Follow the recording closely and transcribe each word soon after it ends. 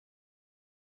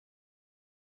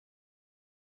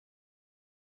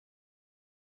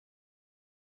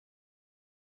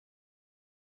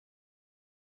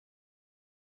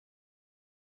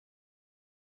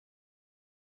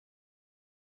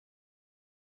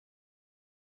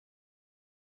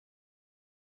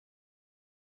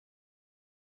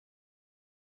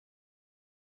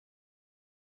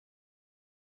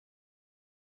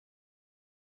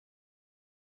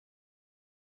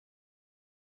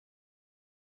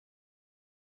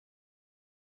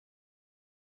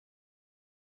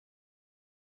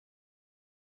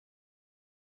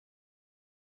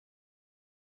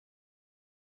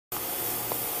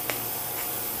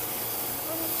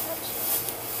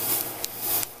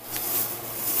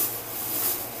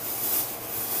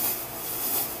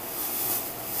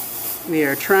We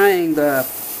are trying the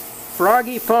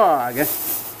Froggy Fog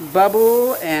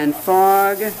bubble and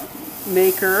fog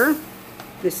maker.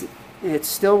 It's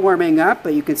still warming up,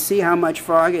 but you can see how much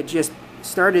fog it just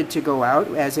started to go out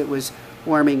as it was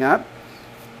warming up.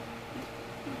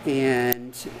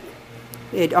 And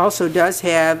it also does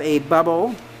have a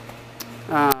bubble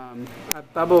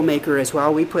maker as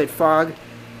well. We put fog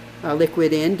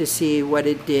liquid in to see what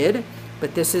it did,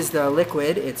 but this is the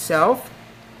liquid itself.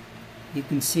 You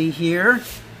can see here,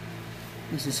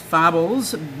 this is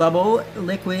Froggys bubble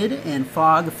liquid and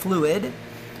fog fluid.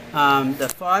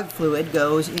 The fog fluid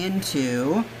goes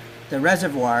into the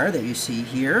reservoir that you see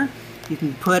here. You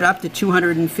can put up to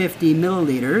 250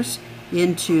 milliliters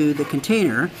into the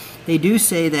container. They do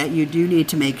say that you do need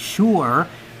to make sure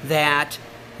that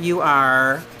you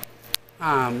are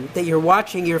that you're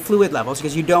watching your fluid levels,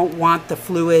 because you don't want the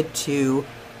fluid to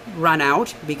run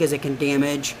out, because it can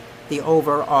damage the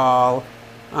overall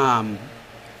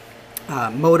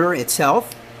motor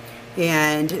itself.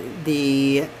 And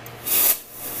the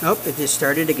it just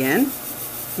started again.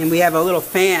 And we have a little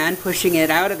fan pushing it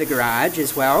out of the garage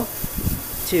as well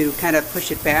to kind of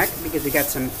push it back, because we got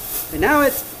some, and now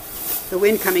the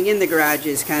wind coming in the garage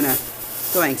is kind of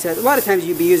going. So a lot of times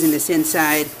you'd be using this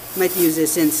inside. You might use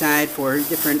this inside for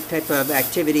different type of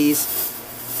activities.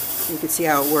 You can see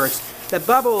how it works. The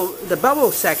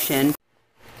bubble section,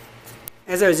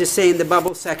 as I was just saying, the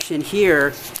bubble section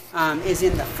here is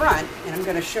in the front, and I'm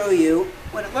going to show you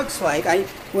what it looks like.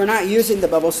 We're not using the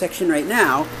bubble section right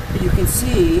now, but you can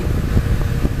see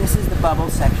this is the bubble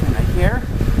section right here.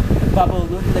 The bubble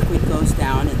liquid goes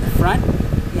down in the front,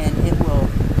 and it will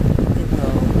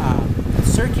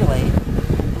circulate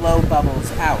and blow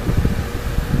bubbles out.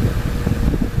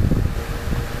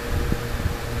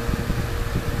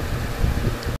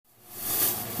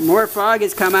 More fog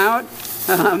has come out.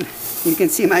 You can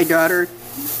see my daughter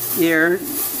here.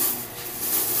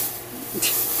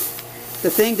 The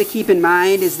thing to keep in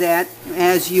mind is that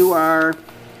as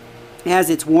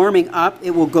it's warming up,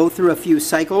 it will go through a few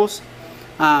cycles.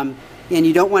 And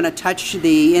you don't want to touch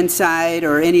the inside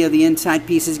or any of the inside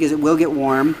pieces, because it will get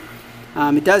warm.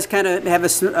 It does kind of have a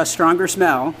stronger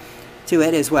smell to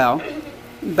it as well.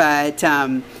 But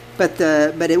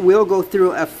it will go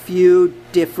through a few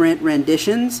different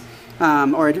renditions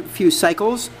or a few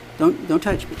cycles. Don't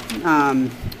touch me.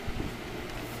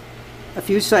 A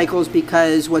few cycles,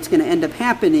 because what's going to end up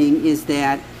happening is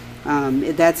that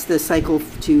that's the cycle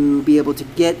to be able to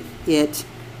get it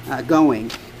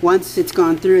going. Once it's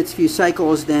gone through its few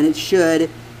cycles, then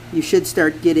you should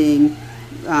start getting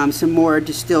some more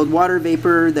distilled water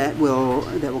vapor that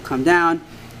will come down.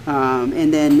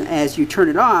 And then as you turn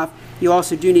it off, you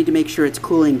also do need to make sure it's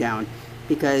cooling down,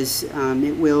 because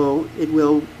it will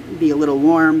be a little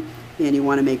warm, and you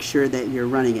want to make sure that you're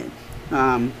running it.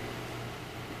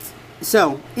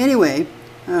 So anyway,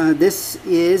 this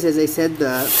is, as I said,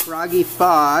 the Froggy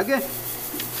Fog, and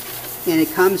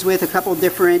it comes with a couple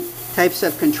different types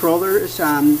of controllers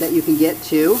that you can get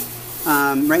to.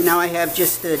 Right now I have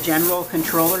just the general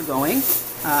controller going,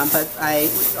 but I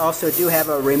also do have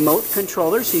a remote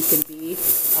controller, so you can be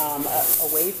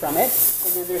away from it.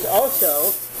 And then there's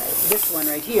also this one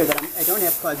right here that I don't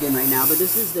have plugged in right now, but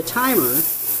this is the timer,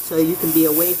 so you can be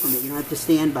away from it. You don't have to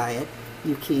stand by it.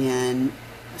 You can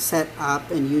set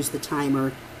up and use the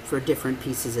timer for different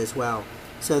pieces as well.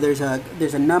 So there's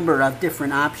a number of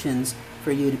different options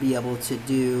for you to be able to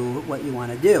do what you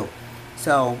want to do.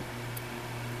 So,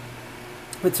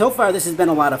 but so far this has been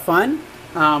a lot of fun.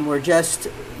 We're just,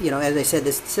 as I said,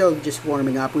 this is still just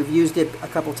warming up. We've used it a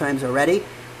couple times already.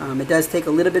 It does take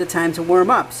a little bit of time to warm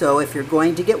up. So if you're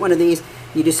going to get one of these,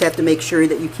 you just have to make sure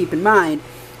that you keep in mind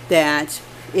that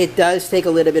it does take a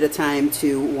little bit of time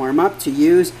to warm up, to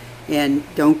use, and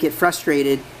don't get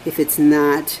frustrated if it's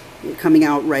not coming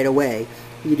out right away.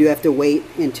 You do have to wait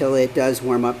until it does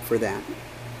warm up for that.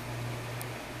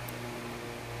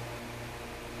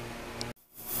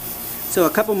 So a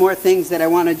couple more things that I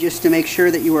wanted just to make sure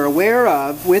that you are aware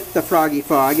of with the Froggy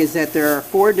Fog is that there are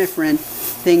 4 different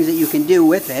things that you can do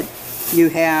with it. You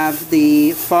have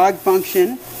the fog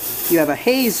function, you have a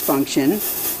haze function,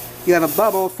 you have a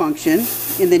bubble function,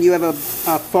 and then you have a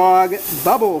fog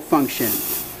bubble function.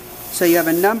 So you have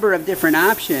a number of different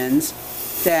options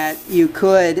that you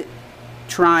could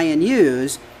try and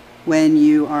use when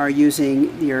you are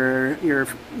using your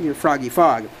Froggy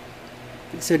Fog.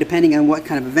 So depending on what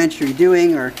kind of adventure you're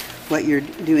doing or what you're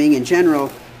doing in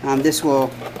general, this will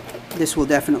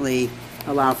definitely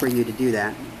allow for you to do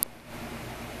that.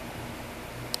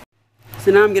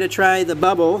 So now I'm going to try the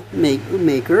bubble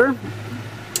maker.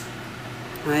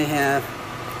 I have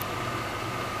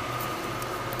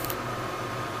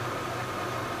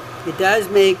It does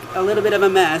make a little bit of a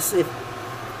mess. It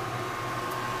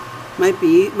might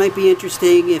be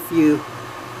interesting if you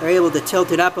are able to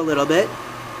tilt it up a little bit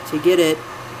to get it,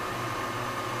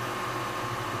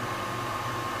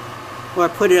 or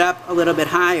put it up a little bit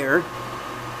higher.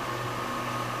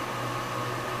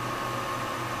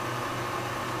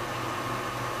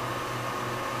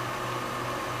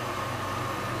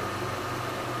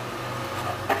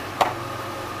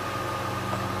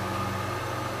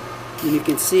 And you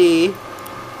can see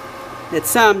that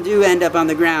some do end up on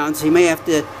the ground, so you may have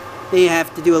to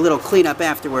do a little cleanup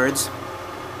afterwards.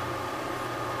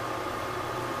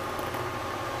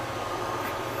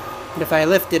 But if I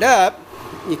lift it up,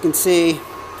 you can see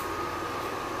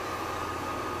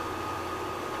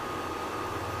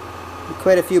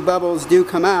quite a few bubbles do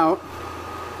come out.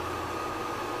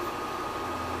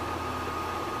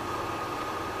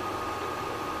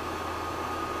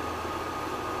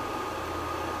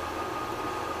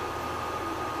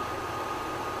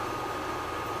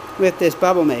 With this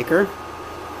bubble maker.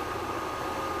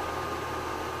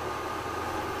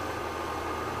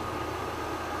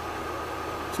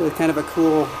 So it's kind of a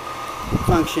cool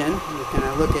function. You're kind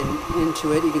of looking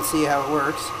into it, you can see how it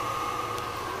works.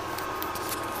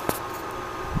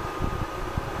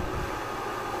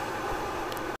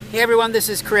 Hey everyone, this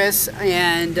is Chris,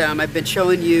 and I've been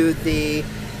showing you the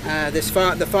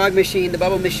fog machine, the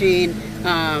bubble machine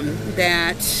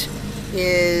that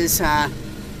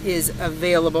is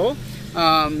available,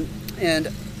 and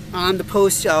on the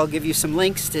post I'll give you some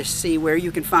links to see where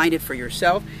you can find it for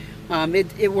yourself.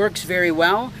 It works very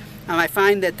well. I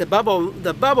find that the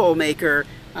bubble maker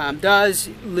does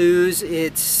lose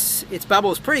its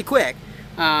bubbles pretty quick.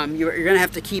 You're going to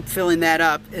have to keep filling that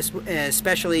up,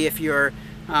 especially if you're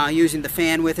using the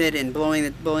fan with it and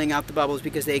blowing out the bubbles,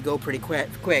 because they go pretty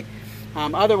quick.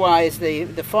 Otherwise,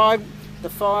 the fog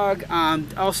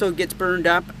also gets burned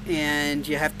up, and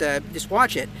you have to just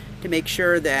watch it to make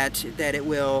sure that it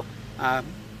will not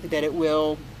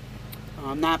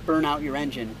burn out your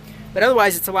engine. But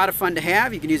otherwise, it's a lot of fun to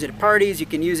have. You can use it at parties. You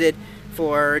can use it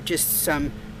for just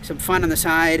some fun on the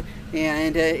side,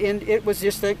 and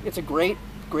it's a great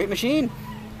machine.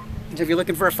 So if you're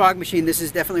looking for a fog machine, this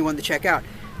is definitely one to check out.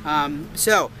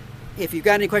 So if you've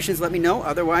got any questions, let me know.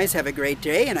 Otherwise, have a great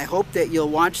day, and I hope that you'll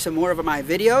watch some more of my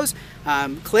videos.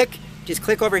 Just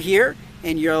click over here,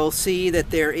 and you'll see that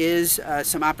there is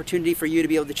some opportunity for you to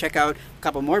be able to check out a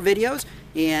couple more videos,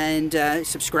 and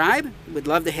subscribe. We'd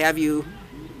love to have you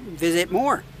visit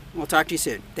more. We'll talk to you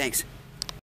soon. Thanks.